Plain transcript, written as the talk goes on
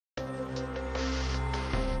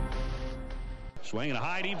Swinging a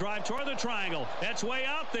high deep drive toward the triangle. That's way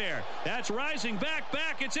out there. That's rising back.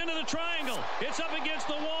 It's into the triangle. It's up against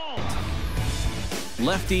the wall.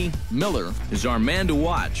 Lefty Miller is our man to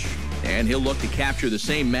watch, and he'll look to capture the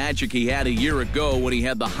same magic he had a year ago when he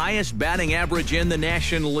had the highest batting average in the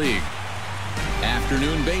National League.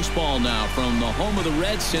 Afternoon baseball now from the home of the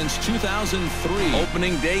Reds since 2003.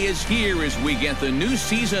 Opening day is here as we get the new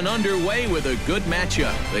season underway with a good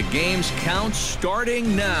matchup. The game's count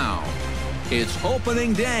starting now. It's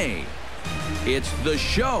opening day. It's the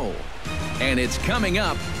show. And it's coming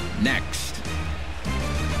up next.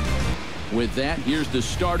 With that, here's the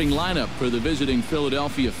starting lineup for the visiting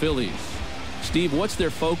Philadelphia Phillies. Steve, what's their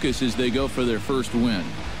focus as they go for their first win?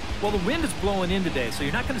 Well, the wind is blowing in today, so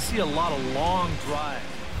you're not going to see a lot of long drives.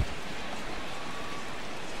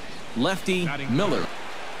 Lefty Miller.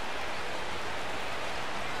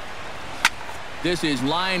 This is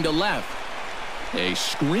line to left. A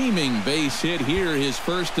screaming base hit here, his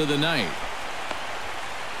first of the night.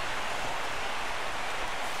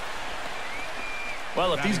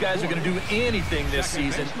 Well, if these guys are going to do anything this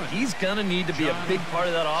season, he's going to need to be a big part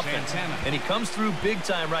of that offense. And he comes through big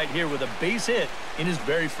time right here with a base hit in his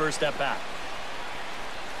very first at-bat.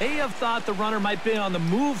 They have thought the runner might be on the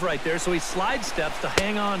move right there, so he slide steps to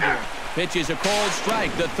hang on to him. Pitches a cold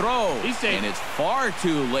strike. The throw. And it's far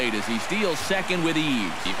too late as he steals second with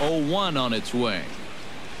ease. The 0-1 on its way.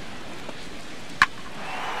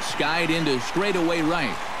 Skied into straightaway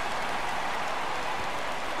right.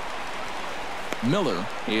 Miller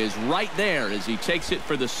is right there as he takes it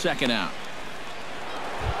for the second out.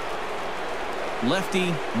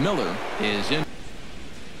 Lefty Miller is in.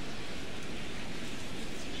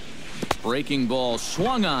 Breaking ball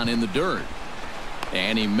swung on in the dirt.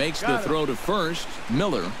 And he makes the throw to first.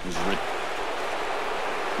 Miller is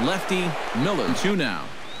Lefty Miller 2 now.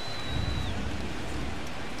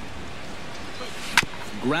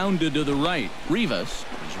 Grounded to the right. Rivas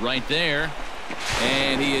is right there.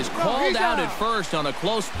 And he is called out at first on a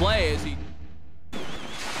close play as he.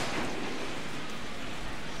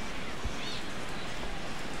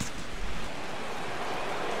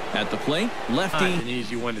 At the plate, Lefty. An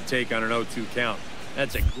easy one to take on an 0-2 count.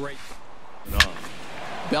 That's a great.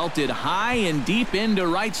 Belted high and deep into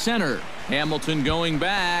right center. Hamilton going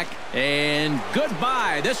back. And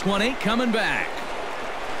goodbye. This one ain't coming back.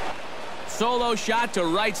 Solo shot to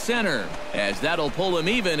right center, as that'll pull him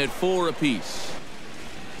even at 4 apiece.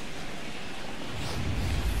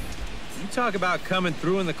 You talk about coming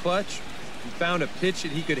through in the clutch. He found a pitch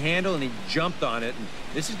that he could handle, and he jumped on it. And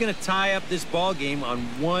this is going to tie up this ball game on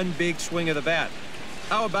one big swing of the bat.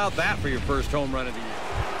 How about that for your first home run of the year?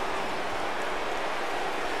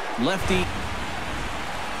 Lefty.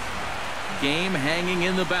 Game hanging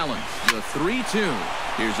in the balance. The 3-2.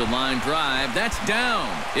 Here's a line drive. That's down.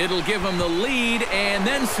 It'll give him the lead and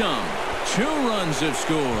then some. 2 runs have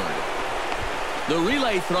scored. The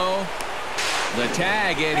relay throw. The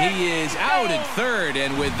tag, and he is out at third.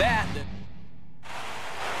 And with that,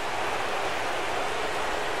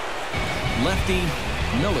 Lefty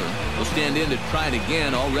Miller will stand in to try it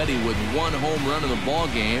again, already with 1 home run of the ball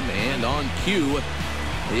game. And on cue,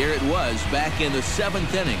 here it was back in the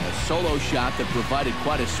 7th inning. A solo shot that provided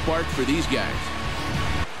quite a spark for these guys.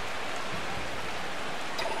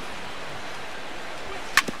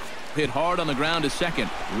 Hit hard on the ground to second.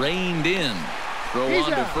 Reined in. Throw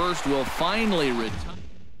on to first will finally retire.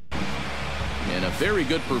 And a very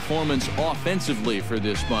good performance offensively for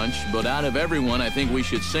this bunch. But out of everyone, I think we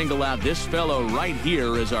should single out this fellow right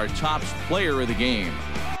here as our top player of the game.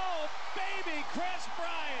 Oh, baby, Chris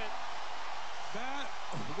Bryant. That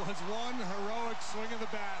was one heroic swing of the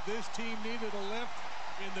bat. This team needed a lift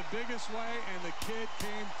in the biggest way, and the kid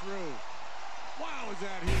came through. Wow, is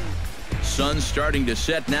that huge. Sun starting to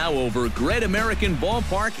set now over Great American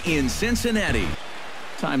Ballpark in Cincinnati.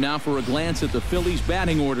 Time now for a glance at the Phillies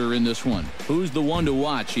batting order in this one. Who's the one to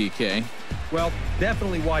watch, EK? Well,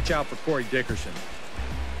 definitely watch out for Corey Dickerson.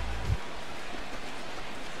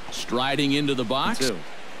 Striding into the box.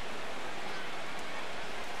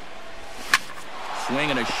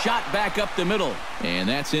 Swinging a shot back up the middle. And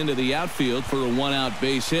that's into the outfield for a 1-out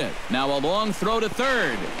base hit. Now a long throw to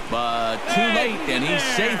third. But too late, and he's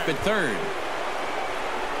safe at third.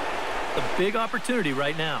 A big opportunity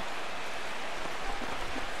right now.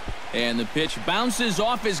 And the pitch bounces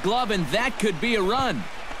off his glove, and that could be a run.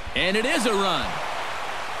 And it is a run.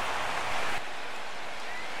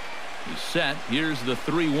 He's set. Here's the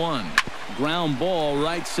 3-1. Ground ball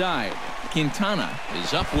right side. Quintana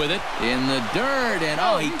is up with it in the dirt, and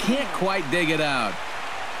oh, he can't quite dig it out.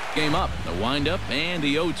 Game up. The windup and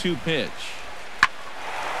the 0-2 pitch.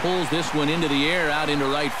 pulls this one into the air out into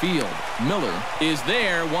right field. Miller is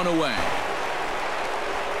there, one away.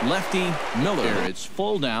 Lefty Miller. It's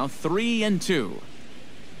full now, 3-2.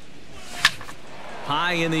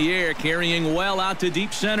 High in the air, carrying well out to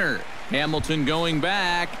deep center. Hamilton going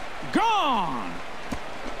back. Gone!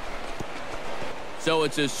 So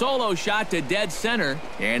it's a solo shot to dead center,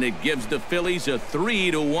 and it gives the Phillies a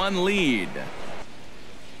 3-1 lead.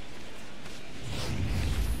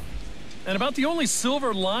 And about the only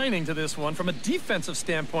silver lining to this one from a defensive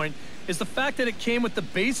standpoint is the fact that it came with the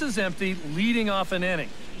bases empty leading off an inning.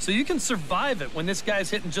 So you can survive it when this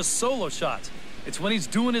guy's hitting just solo shots. It's when he's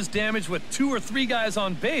doing his damage with 2 or 3 guys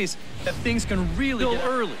on base that things can really get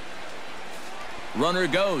early. Runner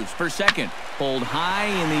goes for second. Pulled high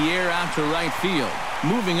in the air out to right field.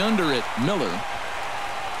 Moving under it, Miller.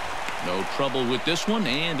 No trouble with this one,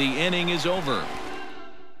 and the inning is over.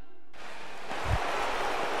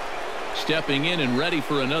 Stepping in and ready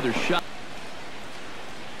for another shot.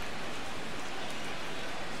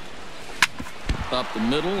 Up the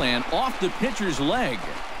middle and off the pitcher's leg.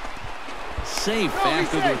 Safe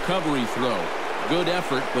after the recovery throw. Good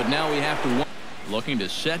effort, but now we have to... Looking to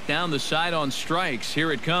set down the side on strikes.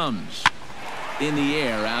 Here it comes. In the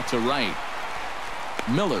air out to right.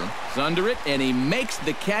 Miller is under it, and he makes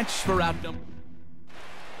the catch for out.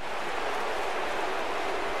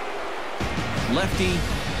 Lefty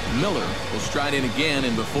Miller will stride in again,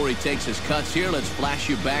 and before he takes his cuts here, let's flash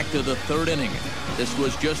you back to the 3rd inning. This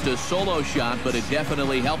was just a solo shot, but it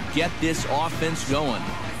definitely helped get this offense going.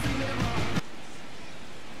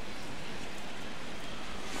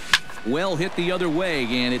 Well hit the other way,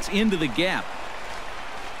 and it's into the gap.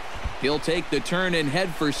 He'll take the turn and head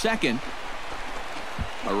for second.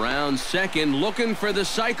 Around second, looking for the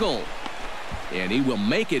cycle. And he will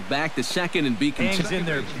make it back to second and be content. Hangs in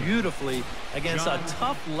there beautifully against a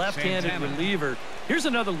tough left-handed reliever. Here's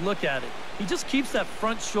another look at it. He just keeps that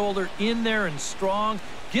front shoulder in there and strong,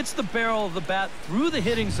 gets the barrel of the bat through the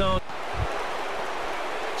hitting zone.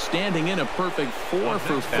 Standing in a perfect 4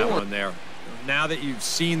 for 4. That one there. Now that you've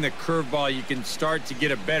seen the curveball, you can start to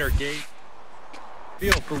get a better gauge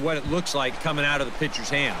feel for what it looks like coming out of the pitcher's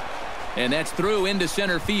hand. And that's through into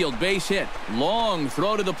center field. Base hit. Long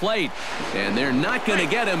throw to the plate. And they're not going to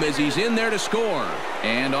get him as he's in there to score.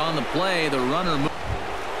 And on the play, the runner moves.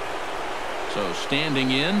 So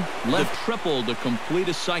standing in, left triple to complete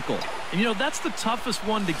a cycle. And you know, that's the toughest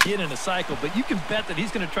one to get in a cycle, but you can bet that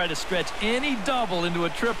he's going to try to stretch any double into a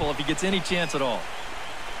triple if he gets any chance at all.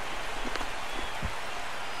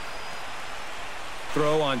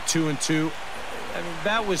 Throw on 2-2. I mean,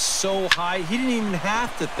 that was so high, he didn't even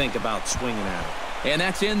have to think about swinging at it. And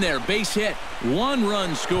that's in there. Base hit. 1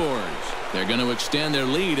 run scores. They're going to extend their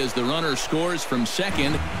lead as the runner scores from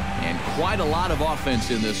second. And quite a lot of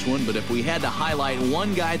offense in this one. But if we had to highlight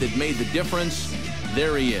one guy that made the difference,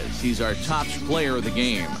 there he is. He's our top player of the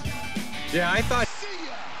game. Yeah, I thought... See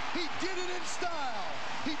ya. He did it in style.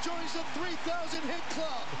 He joins the 3,000 hit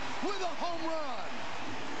club with a home run.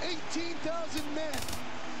 18,000 men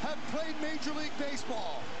have played Major League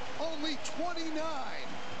Baseball. Only 29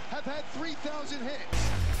 have had 3,000 hits.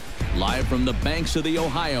 Live from the banks of the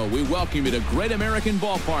Ohio, we welcome you to Great American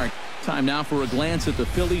Ballpark. Time now for a glance at the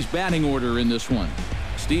Phillies batting order in this one.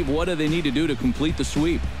 Steve, what do they need to do to complete the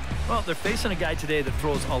sweep? Well, they're facing a guy today that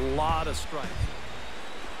throws a lot of strikes.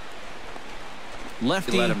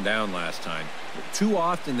 Lefty. They let him down last time. But too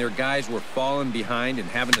often their guys were falling behind and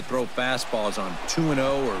having to throw fastballs on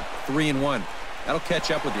 2-0 or 3-1. That'll catch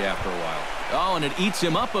up with you after a while. Oh, and it eats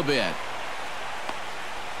him up a bit.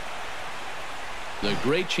 The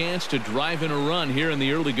great chance to drive in a run here in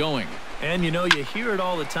the early going. And, you know, you hear it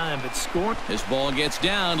all the time, but score. This ball gets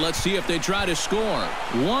down. Let's see if they try to score.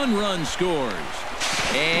 1 run scores.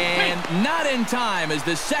 And not in time as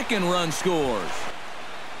the 2nd run scores.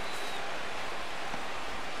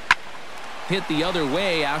 Hit the other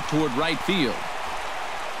way out toward right field.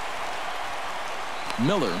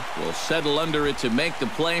 Miller will settle under it to make the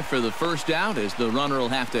play for the first out as the runner will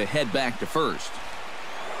have to head back to first.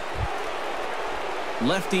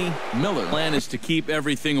 Lefty Miller. Plan is to keep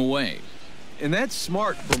everything away. And that's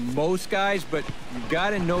smart for most guys, but you've got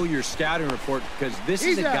to know your scouting report because this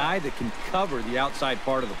is a guy that can cover the outside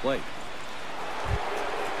part of the plate.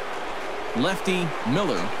 Lefty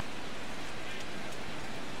Miller.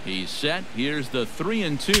 He's set. Here's the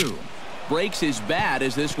 3-2. Breaks his bat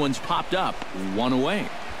as this one's popped up. 1 away.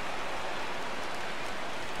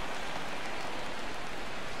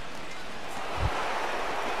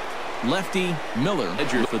 Lefty Miller.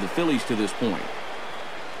 Edger for the Phillies to this point.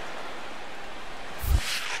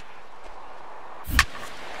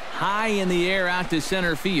 High in the air out to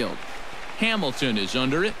center field. Hamilton is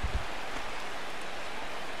under it.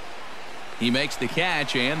 He makes the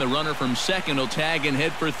catch, and the runner from second will tag and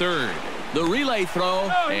head for third. The relay throw,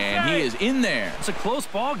 and he is in there. It's a close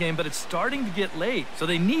ball game, but it's starting to get late, so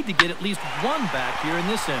they need to get at least one back here in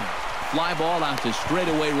this inning. Fly ball out to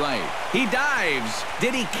straightaway right. He dives.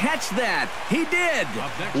 Did he catch that? He did.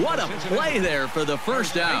 What a play there for the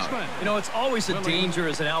first out. You know, it's always a danger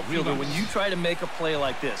as an outfielder when you try to make a play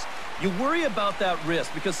like this. You worry about that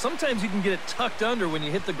wrist because sometimes you can get it tucked under when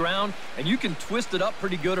you hit the ground, and you can twist it up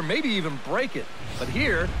pretty good or maybe even break it. But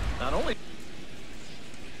here, not only...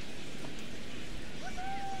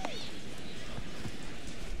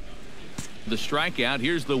 The strikeout.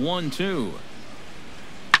 Here's the 1-2.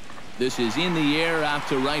 This is in the air out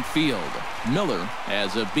to right field. Miller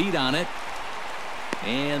has a beat on it,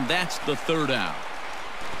 and that's the third out.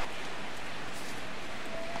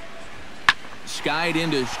 Skied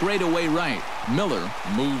into straightaway right. Miller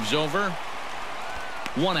moves over.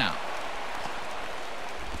 One out.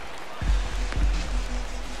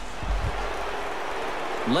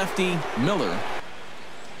 Lefty Miller.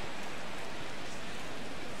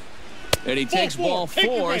 And he takes ball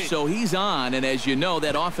four, so he's on. And as you know,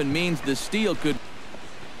 that often means the steal could.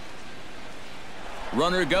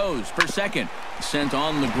 Runner goes for second. Sent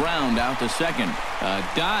on the ground out to second. A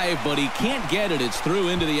dive, but he can't get it. It's through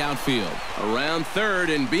into the outfield. Around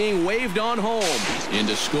third and being waved on home. In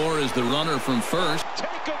to score is the runner from first. Take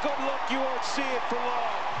a good look. You won't see it for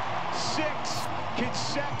long. 6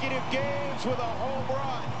 consecutive games with a home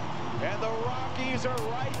run. And the Rockies are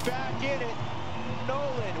right back in it.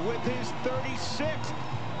 Nolan with his 36th.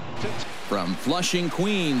 From Flushing,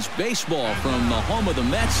 Queens, baseball from the home of the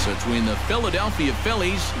Mets between the Philadelphia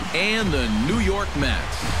Phillies and the New York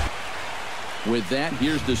Mets. With that,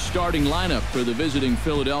 here's the starting lineup for the visiting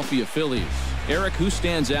Philadelphia Phillies. Eric, who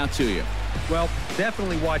stands out to you? Well,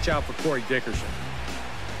 definitely watch out for Corey Dickerson.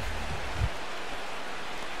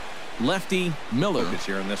 Lefty Miller. Focus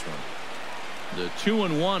here on this one. The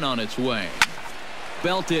 2-1 on its way.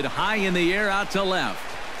 Belted high in the air out to left.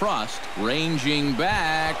 Frost ranging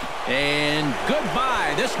back, and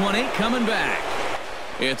goodbye. This one ain't coming back.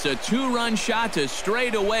 It's a 2-run shot to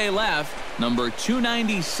straightaway left, number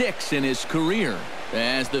 296 in his career,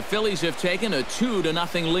 as the Phillies have taken a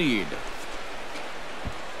 2-0 lead.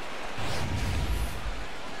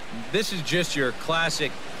 This is just your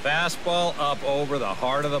classic fastball up over the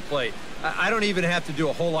heart of the plate. I don't even have to do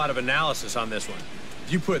a whole lot of analysis on this one.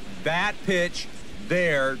 You put that pitch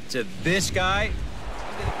there to this guy.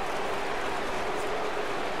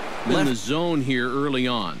 In the zone here early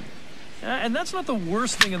on. And that's not the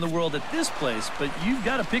worst thing in the world at this place, but you've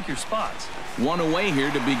got to pick your spots. One away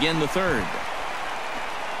here to begin the third.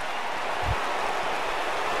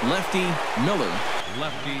 Lefty Miller.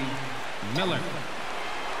 Lefty Miller.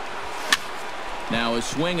 Now a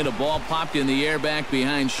swing and a ball popped in the air back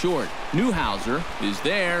behind short. Newhouser is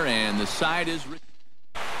there, and the side is...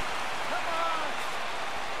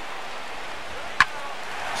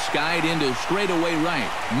 Skied into straightaway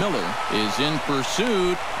right. Miller is in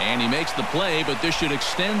pursuit, and he makes the play, but this should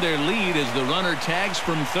extend their lead as the runner tags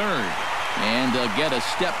from third. And they'll get a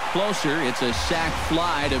step closer. It's a sac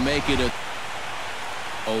fly to make it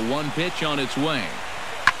a 1 pitch on its way.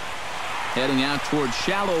 Heading out towards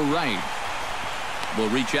shallow right. Will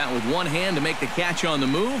reach out with one hand to make the catch on the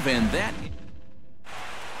move, and that...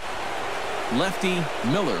 Lefty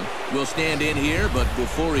Miller will stand in here, but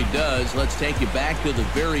before he does, let's take you back to the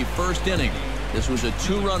very first inning. This was a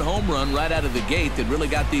 2-run home run right out of the gate that really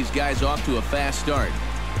got these guys off to a fast start.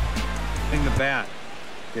 The bat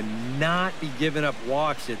cannot be giving up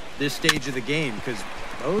walks at this stage of the game because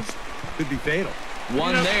those could be fatal.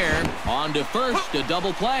 One there, on to first, a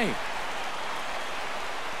double play.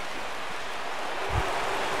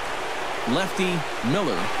 Lefty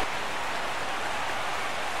Miller.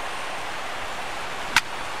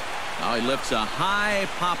 Now he lifts a high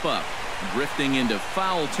pop-up, drifting into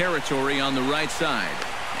foul territory on the right side.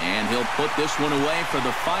 And he'll put this one away for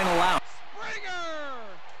the final out. Springer!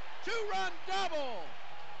 2-run double!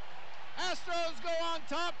 Astros go on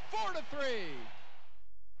top 4-3.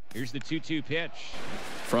 Here's the 2-2 pitch.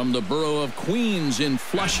 From the borough of Queens in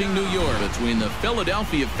Flushing, New York, between the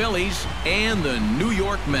Philadelphia Phillies and the New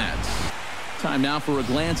York Mets. Time now for a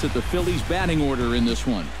glance at the Phillies batting order in this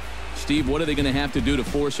one. Steve, what are they going to have to do to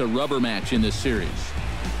force a rubber match in this series?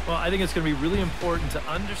 Well, I think it's going to be really important to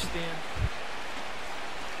understand.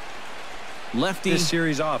 Lefty. This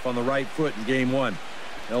series off on the right foot in game 1.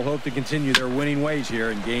 They'll hope to continue their winning ways here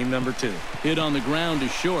in game number 2. Hit on the ground to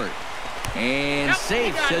short. And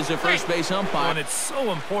safe, says the first base umpire. And it's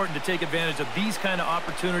so important to take advantage of these kind of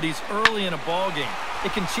opportunities early in a ball game.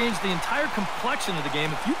 It can change the entire complexion of the game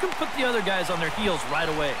if you can put the other guys on their heels right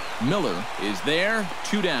away. Miller is there,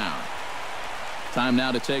 2 down. Time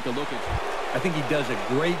now to take a look at. I think he does a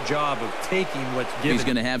great job of taking what's given. He's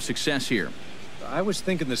going to have success here. I was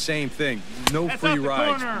thinking the same thing. No free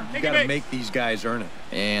rides. You got to make these guys earn it.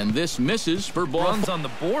 And this misses for ball. Runs on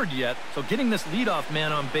the board yet, so getting this leadoff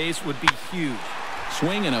man on base would be huge.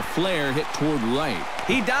 Swing and a flare hit toward right.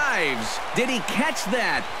 He dives. Did he catch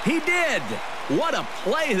that? He did. What a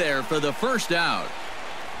play there for the first out.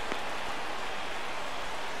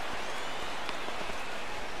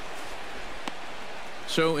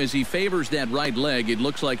 So as he favors that right leg, it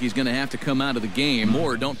looks like he's going to have to come out of the game.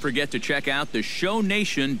 More, don't forget to check out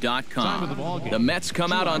theshownation.com. The Mets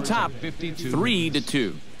come out on top, 3-2.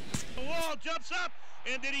 The wall jumps up,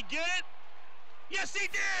 and did he get it? Yes, he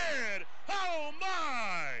did! Oh,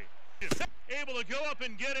 my! Able to go up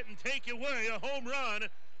and get it and take away a home run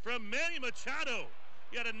from Manny Machado.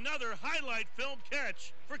 Yet another highlight film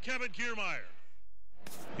catch for Kevin Kiermaier.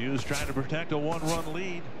 Hughes trying to protect a 1-run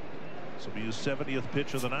lead. This will be his 70th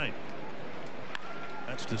pitch of the night.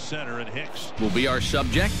 That's to center, and Hicks will be our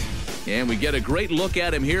subject. And we get a great look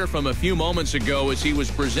at him here from a few moments ago as he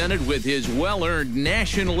was presented with his well-earned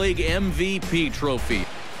National League MVP trophy.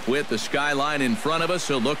 With the skyline in front of us,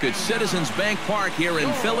 a look at Citizens Bank Park here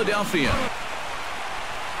in Philadelphia.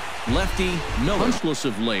 Lefty Miller, punchless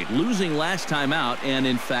of late, losing last time out and,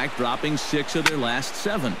 in fact, dropping 6 of their last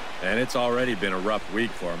 7. And it's already been a rough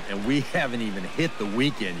week for him, and we haven't even hit the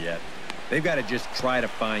weekend yet. They've got to just try to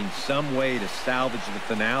find some way to salvage the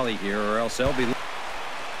finale here, or else they'll be.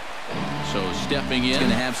 So stepping in, going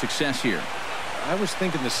to have success here. I was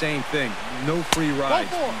thinking the same thing. No free rides.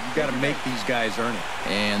 You got to make these guys earn it.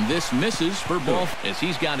 And this misses for ball, as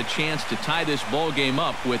he's got a chance to tie this ball game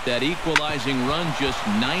up with that equalizing run just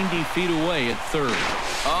 90 feet away at third.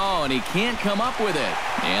 Oh, and he can't come up with it.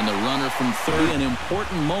 And the runner from third, an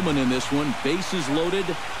important moment in this one. Bases loaded,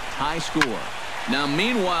 high score. Now,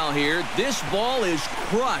 meanwhile here, this ball is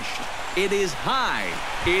crushed. It is high,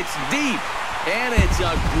 it's deep, and it's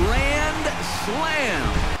a grand slam.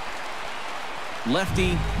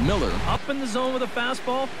 Lefty Miller. Up in the zone with a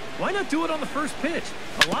fastball? Why not do it on the first pitch?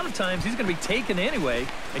 A lot of times he's going to be taken anyway,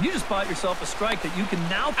 and you just bought yourself a strike that you can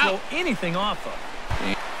now throw anything off of.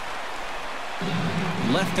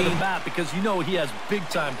 Lefty to the bat, because you know he has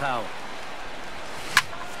big-time power.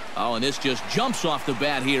 Oh, and this just jumps off the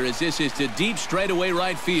bat here as this is to deep straightaway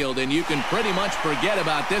right field, and you can pretty much forget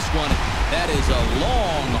about this one. That is a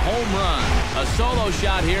long home run. A solo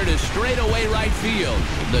shot here to straightaway right field.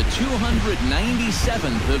 The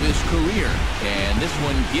 297th of his career. And this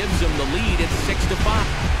one gives him the lead at 6-5.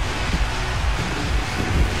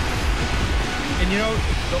 And you know,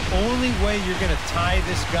 the only way you're going to tie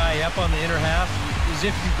this guy up on the inner half is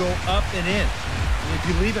if you go up and in. And if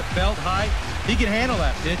you leave it belt high, he can handle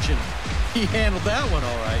that pitch, and he handled that one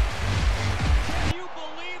all right. Can you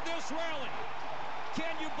believe this rally?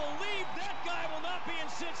 Can you believe that guy will not be in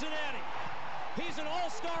Cincinnati? He's an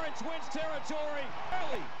all-star in Twins territory.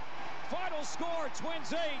 Early. Final score,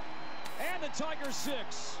 Twins 8 and the Tigers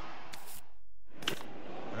 6.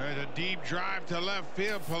 There's a deep drive to left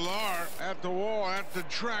field. Pilar at the wall, at the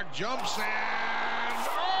track, jumps and...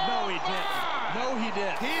 Oh, no, he didn't. No, he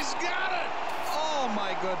didn't. He's got it. Oh,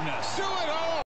 my goodness. Do it all.